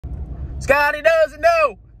Scotty doesn't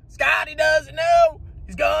know. Scotty doesn't know.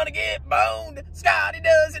 He's gonna get boned. Scotty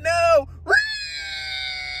doesn't know.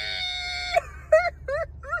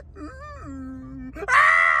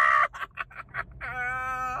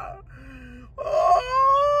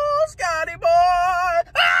 Oh, Scotty boy.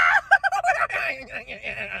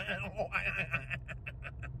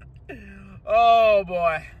 Oh,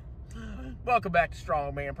 boy. Welcome back to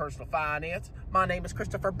Strongman Personal Finance. My name is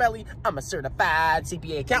Christopher Belly. I'm a certified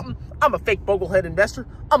CPA accountant. I'm a fake boglehead investor.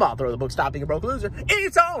 I'm author of the book, Stop Being a Broke Loser.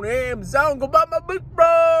 It's on Amazon. Go buy my book,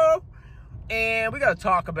 bro. And we got to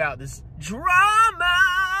talk about this drama.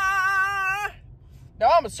 Now,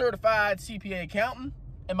 I'm a certified CPA accountant,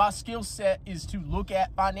 and my skill set is to look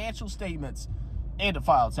at financial statements and to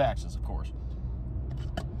file taxes, of course.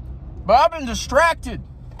 But I've been distracted.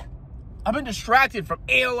 I've been distracted from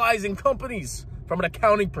analyzing companies from an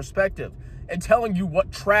accounting perspective and telling you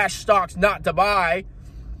what trash stocks not to buy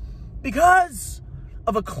because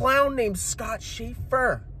of a clown named Scott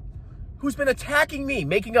Schaefer who's been attacking me,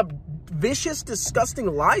 making up vicious, disgusting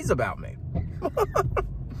lies about me.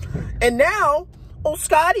 And now, oh,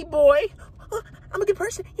 Scotty boy, I'm a good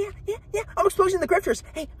person. Yeah. I'm exposing the grifters.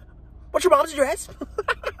 Hey, what's your mom's address?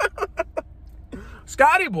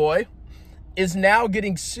 Scotty boy is now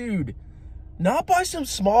getting sued. Not by some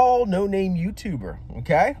small, no-name YouTuber,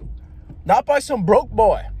 okay? Not by some broke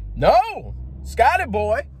boy. No! Scotty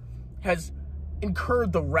boy has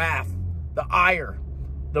incurred the wrath, the ire,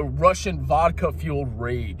 the Russian vodka-fueled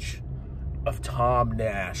rage of Tom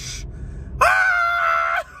Nash.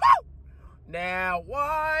 Ah! Now,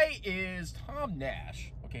 why is Tom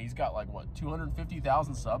Nash, okay, he's got like, what,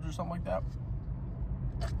 250,000 subs or something like that?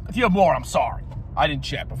 If you have more, I'm sorry. I didn't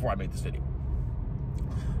check before I made this video.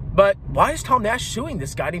 But why is Tom Nash suing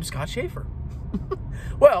this guy named Scott Schaefer?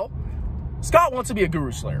 Well, Scott wants to be a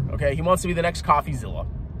guru slayer, okay? He wants to be the next Coffeezilla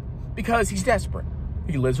because he's desperate.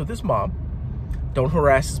 He lives with his mom. Don't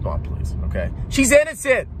harass his mom, please, okay? She's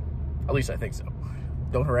innocent. At least I think so.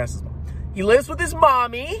 Don't harass his mom. He lives with his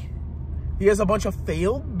mommy. He has a bunch of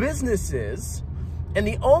failed businesses. And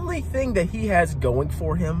the only thing that he has going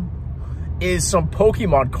for him is some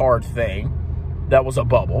Pokemon card thing that was a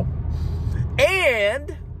bubble.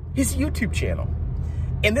 And his YouTube channel.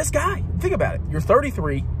 And this guy, think about it. You're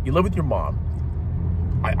 33. You live with your mom.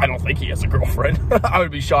 I don't think he has a girlfriend. I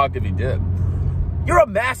would be shocked if he did. You're a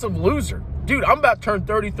massive loser. Dude, I'm about to turn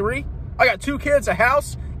 33. I got 2 kids, a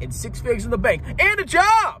house, and 6 figures in the bank. And a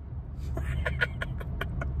job.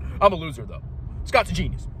 I'm a loser, though. Scott's a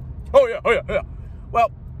genius. Oh, yeah.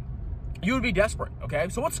 Well, you would be desperate, okay?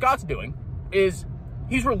 So what Scott's doing is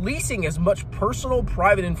he's releasing as much personal,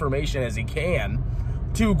 private information as he can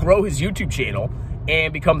to grow his YouTube channel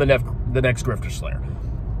and become the next grifter slayer.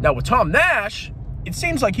 Now, with Tom Nash, it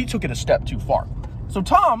seems like he took it a step too far. So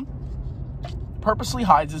Tom purposely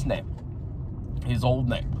hides his name, his old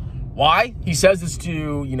name. Why? He says this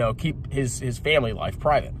to, you know, keep his family life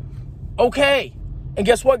private. Okay. And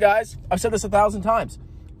guess what, guys? I've said this 1,000 times.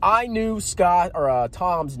 I knew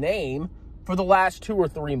Tom's name for the last 2 or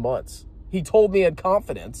 3 months. He told me in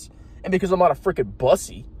confidence, and because I'm not a freaking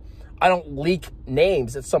bussy, I don't leak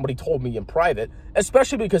names that somebody told me in private,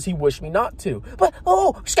 especially because he wished me not to. But,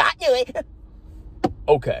 oh, Scott knew it.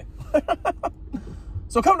 Okay.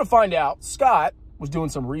 So come to find out, Scott was doing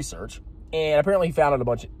some research, and apparently he found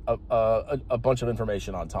out a bunch of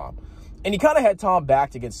information on Tom. And he kind of had Tom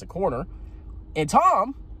backed against the corner, and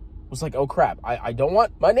Tom was like, oh, crap, I don't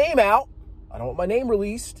want my name out. I don't want my name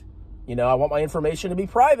released. You know, I want my information to be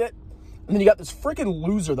private. And then you got this freaking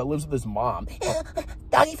loser that lives with his mom.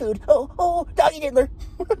 Doggy food. Oh, doggy diddler.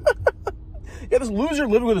 You have this loser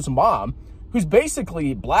living with his mom who's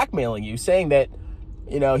basically blackmailing you, saying that,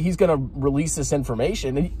 you know, he's going to release this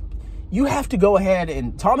information. And you have to go ahead,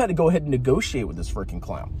 and Tom had to go ahead and negotiate with this freaking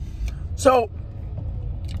clown. So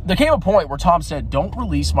there came a point where Tom said, don't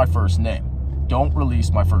release my first name. Don't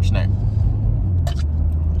release my first name.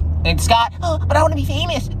 And Scott, oh, but I want to be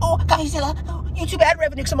famous. Oh, Coffeezilla. Oh, YouTube ad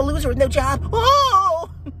revenue because I'm a loser with no job. Oh!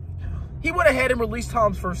 He went ahead and released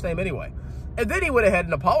Tom's first name anyway. And then he went ahead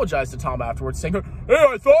and apologized to Tom afterwards, saying, hey,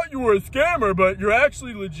 I thought you were a scammer, but you're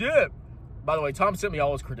actually legit. By the way, Tom sent me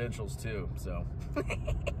all his credentials too, so.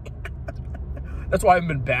 That's why I've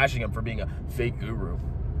been bashing him for being a fake guru.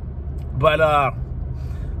 But,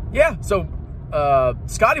 yeah, so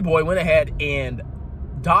Scotty Boy went ahead and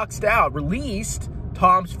released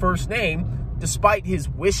Tom's first name despite his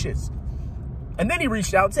wishes. And then he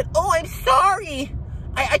reached out and said, oh, I'm sorry.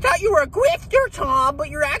 I thought you were a grifter, Tom, but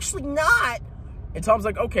you're actually not. And Tom's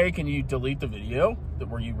like, okay, can you delete the video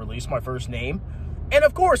where you released my first name? And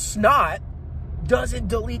of course, Snot doesn't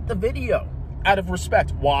delete the video out of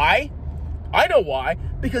respect. Why? I know why.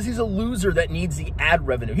 Because he's a loser that needs the ad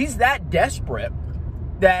revenue. He's that desperate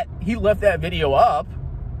that he left that video up,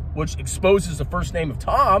 which exposes the first name of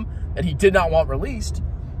Tom that he did not want released,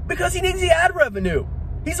 because he needs the ad revenue.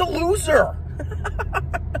 He's a loser.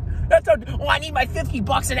 That's how, oh, I need my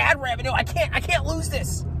 $50 in ad revenue. I can't lose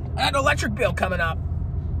this. I got an electric bill coming up.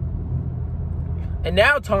 And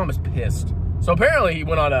now Tom is pissed. So apparently he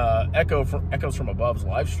went on Echoes from Above's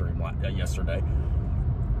live stream yesterday,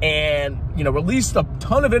 and released a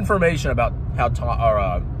ton of information about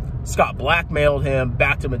how Scott blackmailed him,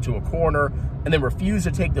 backed him into a corner, and then refused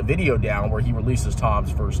to take the video down where he releases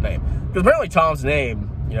Tom's first name. Because apparently Tom's name,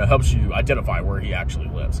 helps you identify where he actually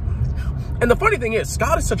lives. And the funny thing is,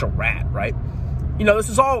 Scott is such a rat, right? This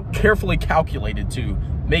is all carefully calculated to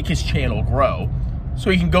make his channel grow, so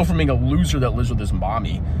he can go from being a loser that lives with his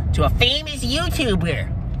mommy to a famous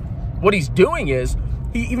YouTuber. What he's doing is,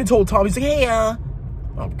 he even told Tom, he's like, hey,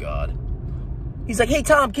 oh God. He's like, hey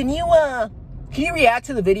Tom, can you react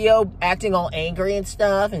to the video acting all angry and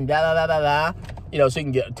stuff and blah, blah, blah, blah, blah, so he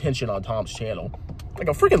can get attention on Tom's channel. Like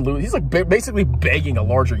a freaking loser. He's like basically begging a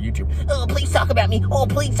larger YouTuber. Oh, please talk about me. Oh,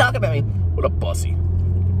 please talk about me. What a bussy.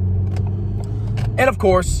 And of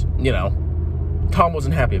course, Tom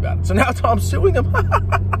wasn't happy about it. So now Tom's suing him.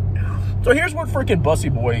 So here's what freaking bussy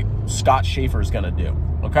boy Scott Schaefer is going to do,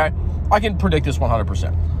 okay? I can predict this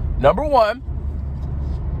 100%. Number one,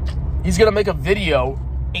 he's going to make a video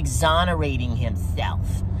exonerating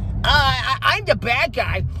himself. I'm the bad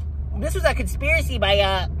guy. This was a conspiracy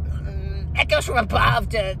by Echoes from Above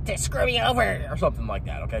to screw me over, or something like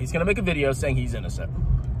that, okay? He's going to make a video saying he's innocent.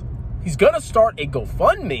 He's going to start a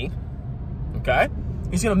GoFundMe, okay?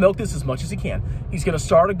 He's going to milk this as much as he can. He's going to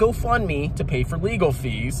start a GoFundMe to pay for legal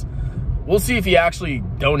fees. We'll see if he actually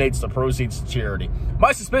donates the proceeds to charity.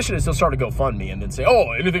 My suspicion is he'll start a GoFundMe and then say,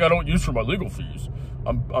 oh, anything I don't use for my legal fees,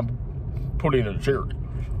 I'm putting in a charity.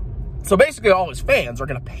 So basically all his fans are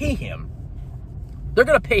going to pay him. They're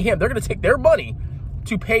going to pay him. They're going to take their money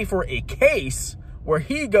to pay for a case where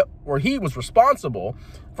he was responsible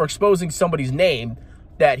for exposing somebody's name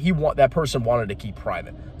that person wanted to keep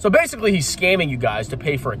private. So basically he's scamming you guys to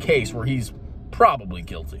pay for a case where he's probably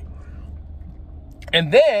guilty.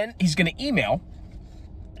 And then he's going to email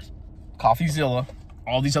Coffeezilla,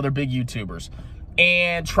 all these other big YouTubers,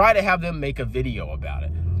 and try to have them make a video about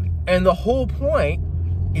it. And the whole point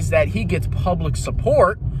is that he gets public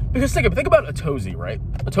support, because think about Atozy, right?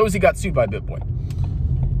 Atozy got sued by BitBoy.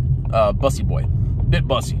 Bussy Boy.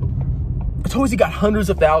 BitBussy. Atozy got hundreds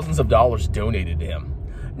of thousands of dollars donated to him.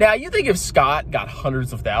 Now, you think if Scott got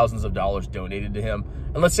hundreds of thousands of dollars donated to him,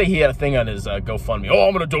 and let's say he had a thing on his GoFundMe, oh,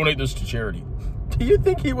 I'm going to donate this to charity. Do you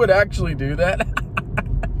think he would actually do that?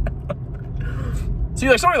 See,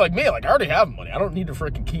 like somebody like me, like I already have money. I don't need to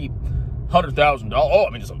freaking keep $100,000. Oh, I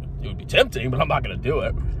mean, it would be tempting, but I'm not going to do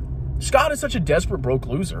it. Scott is such a desperate broke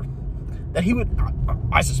loser that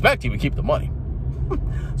I suspect he would keep the money.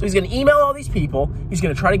 So he's going to email all these people. He's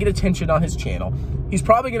going to try to get attention on his channel. He's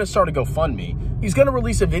probably going to start a GoFundMe. He's going to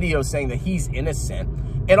release a video saying that he's innocent.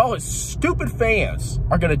 And all his stupid fans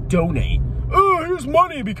are going to donate. Oh, here's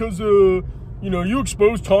money because, you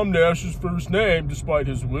exposed Tom Nash's first name despite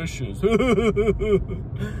his wishes.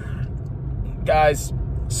 Guys,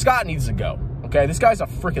 Scott needs to go. Okay, this guy's a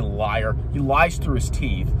freaking liar. He lies through his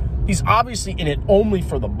teeth. He's obviously in it only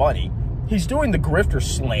for the money. He's doing the grifter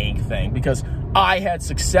slaying thing because I had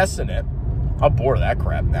success in it. I'm bored of that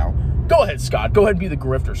crap now. Go ahead, Scott. Go ahead and be the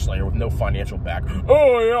grifter slayer with no financial back.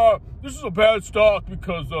 Oh, yeah, this is a bad stock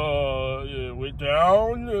because it went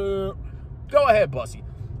down. Go ahead, Bussy.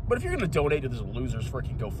 But if you're going to donate to this loser's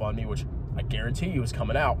freaking GoFundMe, which I guarantee you is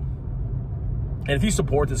coming out, and if you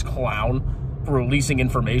support this clown for releasing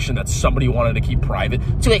information that somebody wanted to keep private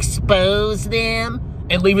to expose them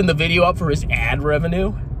and leaving the video up for his ad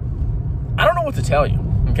revenue, I don't know what to tell you,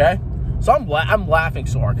 okay? So I'm laughing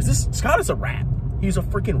so hard because Scott is a rat. He's a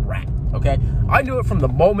freaking rat, okay? I knew it from the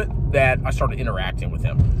moment that I started interacting with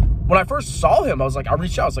him. When I first saw him, I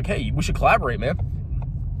reached out. I was like, hey, we should collaborate, man.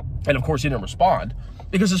 And of course, he didn't respond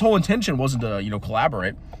because his whole intention wasn't to,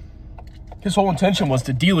 collaborate. His whole intention was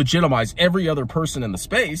to delegitimize every other person in the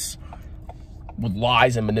space with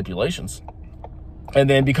lies and manipulations, and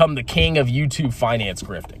then become the king of YouTube finance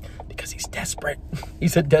grifting because he's desperate.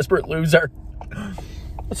 He's a desperate loser.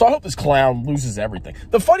 So I hope this clown loses everything.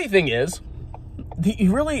 The funny thing is, I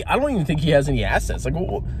don't even think he has any assets. Like,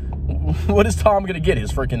 what is Tom going to get?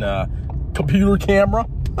 His freaking computer camera?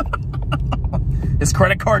 His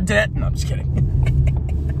credit card debt? No, I'm just kidding.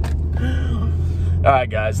 All right,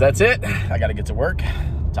 guys, that's it. I got to get to work.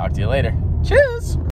 Talk to you later. Cheers.